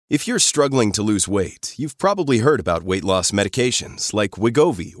If you're struggling to lose weight, you've probably heard about weight loss medications like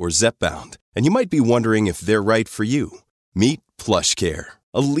Wegovy or Zepbound, and you might be wondering if they're right for you. Meet PlushCare,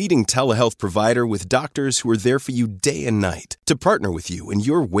 a leading telehealth provider with doctors who are there for you day and night to partner with you in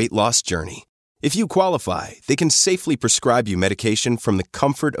your weight loss journey. If you qualify, they can safely prescribe you medication from the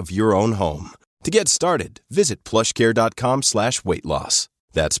comfort of your own home. To get started, visit plushcare.com/weightloss.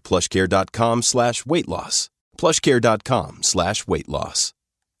 That's plushcare.com/weightloss. plushcare.com/weightloss.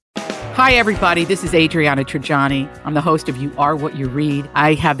 Hi, everybody. This is Adriana Trajani. I'm the host of You Are What You Read.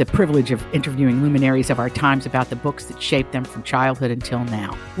 I have the privilege of interviewing luminaries of our times about the books that shaped them from childhood until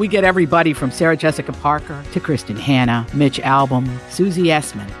now. We get everybody from Sarah Jessica Parker to Kristen Hanna, Mitch Albom, Susie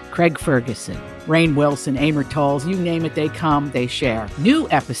Essman, Craig Ferguson, Rainn Wilson, Amor Tolls, you name it, they come, they share. New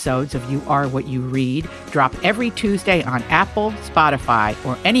episodes of You Are What You Read drop every Tuesday on Apple, Spotify,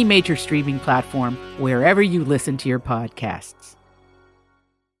 or any major streaming platform wherever you listen to your podcasts.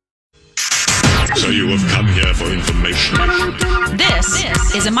 So you have come here for information. This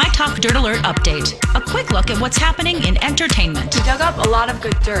is a My Talk Dirt Alert update. A quick look at what's happening in entertainment. We dug up a lot of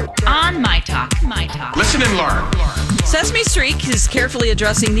good dirt. On My Talk. Listen and learn. Sesame Street is carefully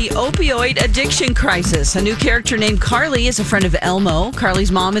addressing the opioid addiction crisis. A new character named Carly is a friend of Elmo.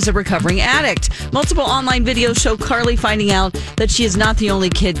 Carly's mom is a recovering addict. Multiple online videos show Carly finding out that she is not the only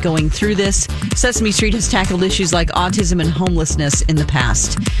kid going through this. Sesame Street has tackled issues like autism and homelessness in the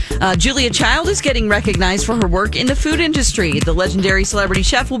past. Julia Child is getting recognized for her work in the food industry. The legendary celebrity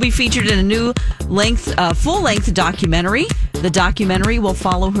chef will be featured in a new full-length documentary. The documentary will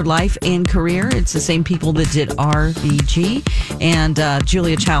follow her life and career. It's the same people that did RBG. And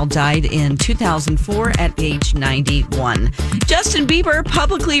Julia Child died in 2004 at age 91. Justin Bieber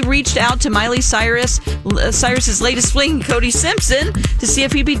publicly reached out to Miley Cyrus's latest fling, Cody Simpson, to see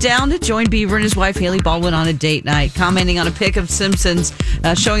if he'd be down to join Bieber and his wife, Haley Baldwin, on a date night. Commenting on a pic of Simpson's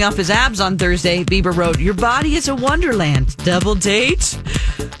showing off his abs on Thursday, Bieber wrote, "Your body is a wonderland. Double date?"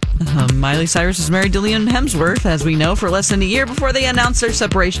 Miley Cyrus is married to Liam Hemsworth, as we know, for less than a year before they announced their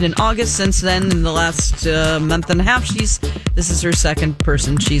separation in August. Since then, in the last month and a half, this is her second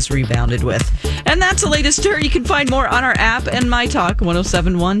person she's rebounded with. And that's the latest dirt. You can find more on our app and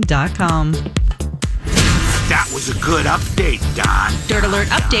mytalk1071.com. That was a good update, Don. Dirt Alert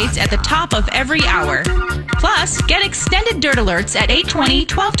updates at the top of every hour. Plus, get extended Dirt Alerts at 8:20,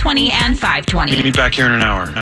 12:20, and 5:20. Meet me back here in an hour.